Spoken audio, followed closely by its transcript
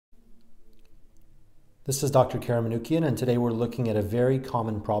This is Dr. Karamanoukian, and today we're looking at a very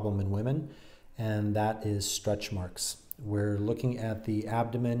common problem in women, and that is stretch marks. We're looking at the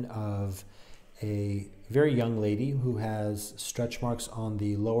abdomen of a very young lady who has stretch marks on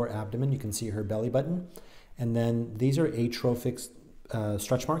the lower abdomen. You can see her belly button. And then these are atrophic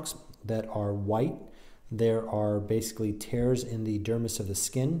stretch marks that are white. There are basically tears in the dermis of the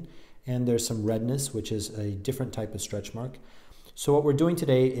skin, and there's some redness, which is a different type of stretch mark. So what we're doing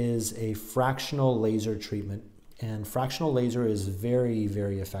today is a fractional laser treatment, and fractional laser is very,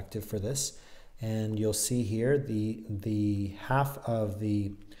 very effective for this. And you'll see here the half of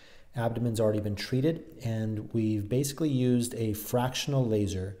the abdomen's already been treated, and we've basically used a fractional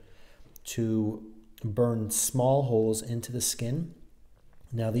laser to burn small holes into the skin.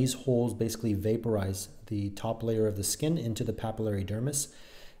 Now these holes basically vaporize the top layer of the skin into the papillary dermis,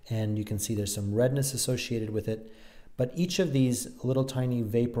 and you can see there's some redness associated with it. But each of these little tiny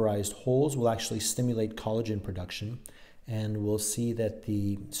vaporized holes will actually stimulate collagen production, and we'll see that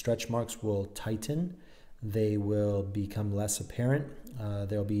the stretch marks will tighten. They will become less apparent.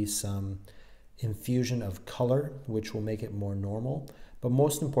 There'll be some infusion of color, which will make it more normal. But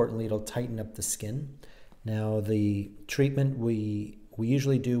most importantly, it'll tighten up the skin. Now, the treatment we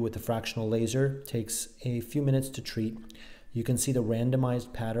usually do with the fractional laser takes a few minutes to treat. You can see the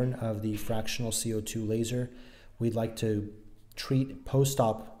randomized pattern of the fractional CO2 laser. We'd like to treat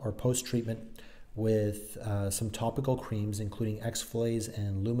post-op or post-treatment with some topical creams, including exfoliase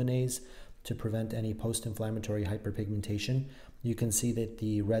and luminase, to prevent any post-inflammatory hyperpigmentation. You can see that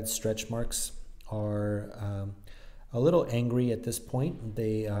the red stretch marks are a little angry at this point.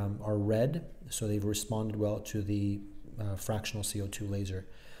 They are red, so they've responded well to the fractional CO2 laser.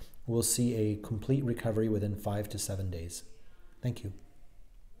 We'll see a complete recovery within 5 to 7 days. Thank you.